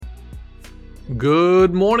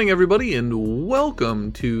Good morning, everybody, and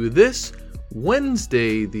welcome to this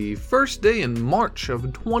Wednesday, the first day in March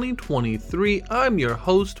of 2023. I'm your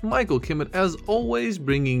host, Michael Kimmett, as always,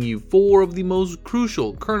 bringing you 4 of the most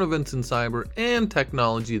crucial current events in cyber and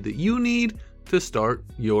technology that you need to start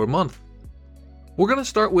your month. We're going to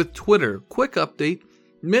start with Twitter. Quick update.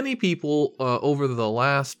 Many people over the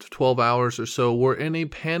last 12 hours or so were in a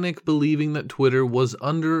panic believing that Twitter was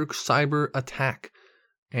under cyber attack.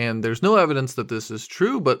 And there's no evidence that this is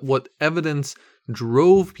true, but what evidence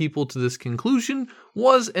drove people to this conclusion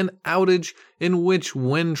was an outage in which,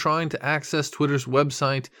 when trying to access Twitter's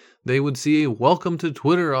website, they would see a welcome to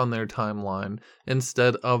Twitter on their timeline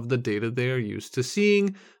instead of the data they are used to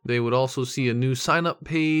seeing. They would also see a new sign-up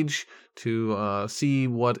page to see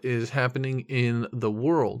what is happening in the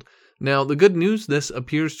world. Now, the good news, this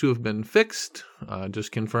appears to have been fixed.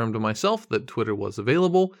 Just confirmed to myself that Twitter was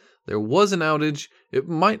available. There was an outage. It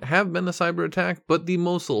might have been a cyber attack, but the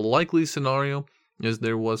most likely scenario is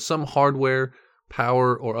there was some hardware,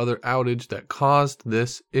 power, or other outage that caused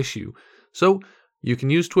this issue. So you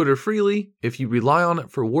can use Twitter freely if you rely on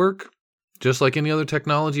it for work. Just like any other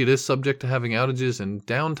technology, it is subject to having outages and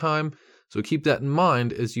downtime. So keep that in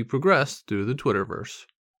mind as you progress through the Twitterverse.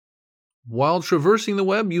 While traversing the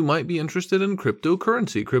web, you might be interested in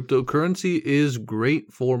cryptocurrency. Cryptocurrency is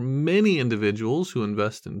great for many individuals who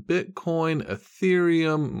invest in Bitcoin,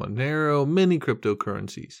 Ethereum, Monero, many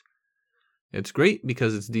cryptocurrencies. It's great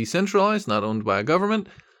because it's decentralized, not owned by a government,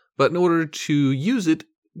 but in order to use it,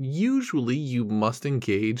 usually you must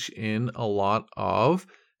engage in a lot of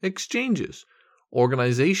exchanges.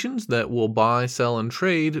 Organizations that will buy, sell, and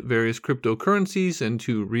trade various cryptocurrencies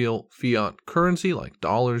into real fiat currency like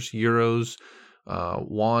dollars, euros,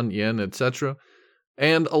 won, yen, etc.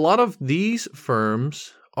 And a lot of these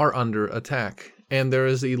firms are under attack. And there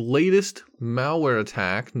is a latest malware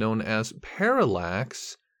attack known as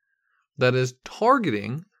Parallax that is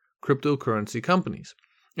targeting cryptocurrency companies.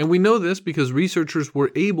 And we know this because researchers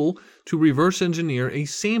were able to reverse engineer a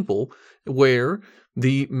sample where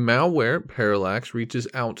the malware Parallax reaches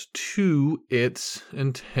out to its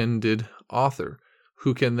intended author,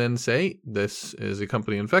 who can then say, this is a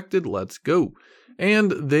company infected, let's go.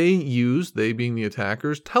 And they being the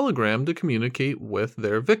attackers, Telegram to communicate with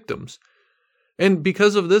their victims. And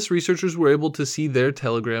because of this, researchers were able to see their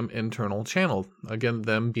Telegram internal channel, again,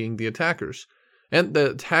 them being the attackers. And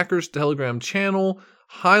the attackers' Telegram channel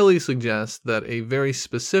highly suggests that a very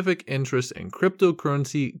specific interest in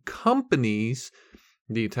cryptocurrency companies,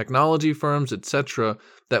 the technology firms, etc.,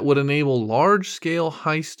 that would enable large-scale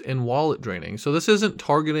heist and wallet draining. So this isn't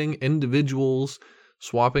targeting individuals,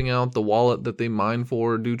 swapping out the wallet that they mine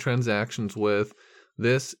for or do transactions with.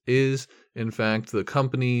 This is, in fact, the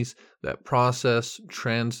companies that process,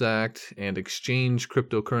 transact, and exchange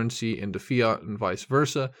cryptocurrency into fiat and vice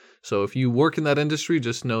versa. So if you work in that industry,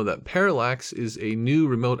 just know that Parallax is a new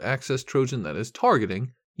remote access Trojan that is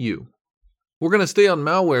targeting you. We're going to stay on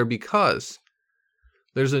malware because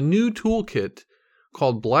there's a new toolkit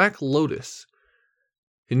called Black Lotus.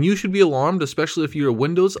 And you should be alarmed, especially if you're a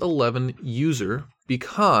Windows 11 user,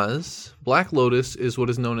 because Black Lotus is what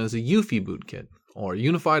is known as a UEFI bootkit, or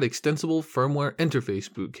Unified Extensible Firmware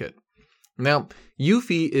Interface bootkit. Now,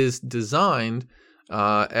 UEFI is designed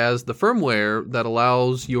as the firmware that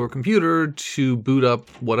allows your computer to boot up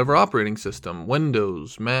whatever operating system,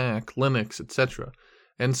 Windows, Mac, Linux, etc.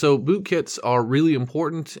 And so bootkits are really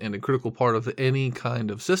important and a critical part of any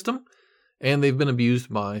kind of system, and they've been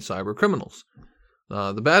abused by cyber criminals.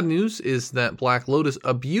 The bad news is that Black Lotus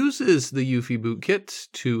abuses the UEFI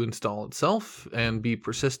bootkit to install itself and be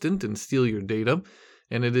persistent and steal your data,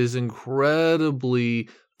 and it is incredibly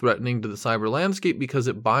threatening to the cyber landscape because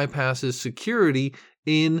it bypasses security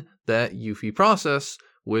in that UEFI process,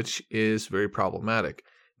 which is very problematic.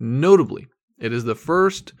 Notably, it is the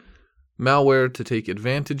first malware to take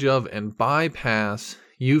advantage of and bypass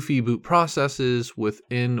UEFI boot processes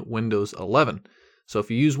within Windows 11. So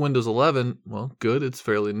if you use Windows 11, well, good, it's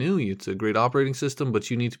fairly new. It's a great operating system,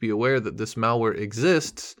 but you need to be aware that this malware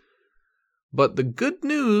exists. But the good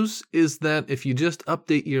news is that if you just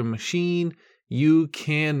update your machine, you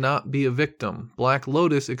cannot be a victim. Black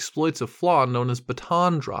Lotus exploits a flaw known as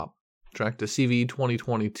baton drop. Tracked to CVE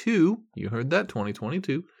 2022, you heard that,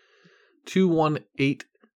 2022,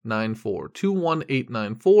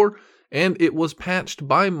 21894, and it was patched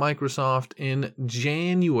by Microsoft in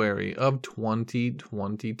January of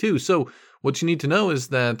 2022. So what you need to know is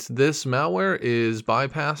that this malware is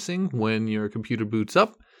bypassing when your computer boots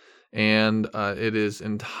up, and it is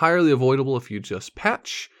entirely avoidable if you just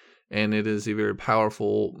patch, and it is a very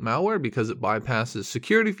powerful malware because it bypasses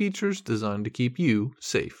security features designed to keep you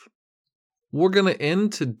safe. We're going to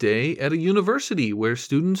end today at a university where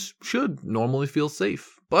students should normally feel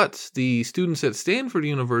safe. But the students at Stanford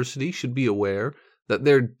University should be aware that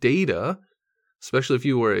their data, especially if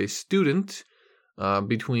you were a student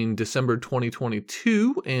between December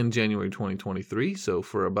 2022 and January 2023, so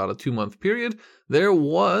for about a 2-month period, there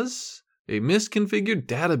was a misconfigured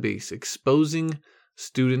database exposing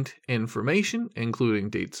student information, including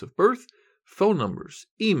dates of birth, phone numbers,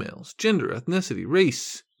 emails, gender, ethnicity,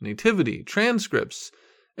 race, nativity, transcripts,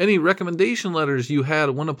 any recommendation letters you had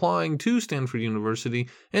when applying to Stanford University,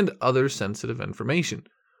 and other sensitive information.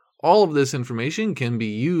 All of this information can be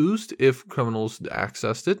used, if criminals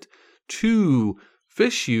accessed it, to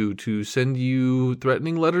phish you, to send you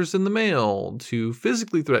threatening letters in the mail, to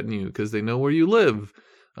physically threaten you because they know where you live,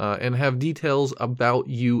 and have details about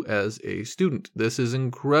you as a student. This is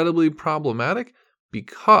incredibly problematic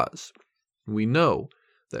because we know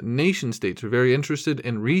that nation states are very interested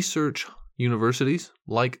in research universities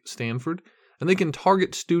like Stanford, and they can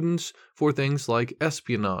target students for things like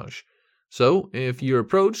espionage. So if you're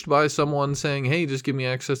approached by someone saying, hey, just give me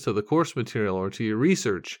access to the course material or to your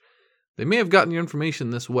research, they may have gotten your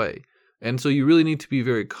information this way. And so you really need to be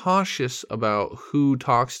very cautious about who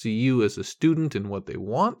talks to you as a student and what they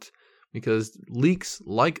want, because leaks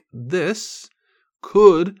like this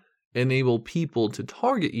could enable people to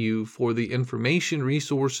target you for the information,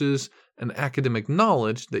 resources, and academic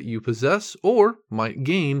knowledge that you possess or might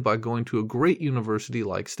gain by going to a great university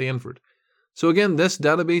like Stanford. So again, this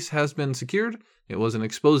database has been secured. It was an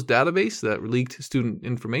exposed database that leaked student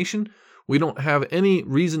information. We don't have any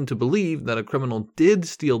reason to believe that a criminal did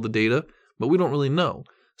steal the data, but we don't really know.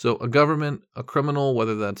 So a government, a criminal,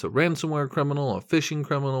 whether that's a ransomware criminal, a phishing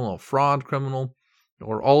criminal, a fraud criminal,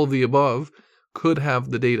 or all of the above, could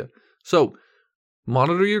have the data. So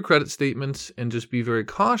monitor your credit statements and just be very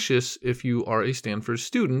cautious if you are a Stanford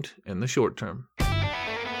student in the short term.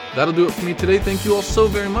 That'll do it for me today. Thank you all so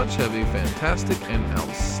very much. Have a fantastic and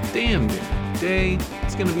outstanding day.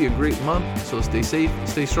 It's going to be a great month, so stay safe,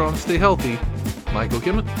 stay strong, stay healthy. Michael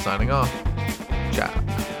Kimmett signing off. Ciao.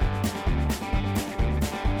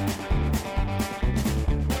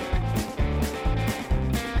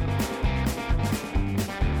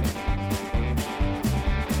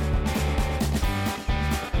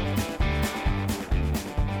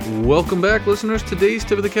 Welcome back, listeners. Today's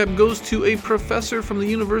tip of the cap goes to a professor from the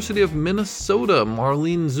University of Minnesota.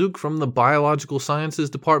 Marlene Zook from the Biological Sciences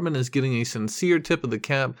Department is getting a sincere tip of the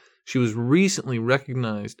cap. She was recently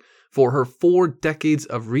recognized for her 4 decades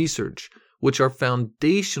of research, which are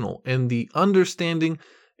foundational in the understanding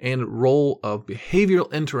and role of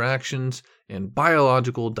behavioral interactions and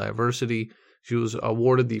biological diversity. She was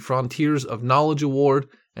awarded the Frontiers of Knowledge Award,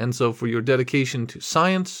 and so for your dedication to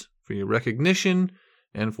science, for your recognition,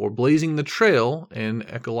 and for blazing the trail in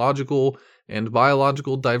ecological and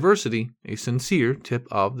biological diversity, a sincere tip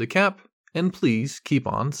of the cap, and please keep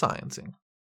on sciencing.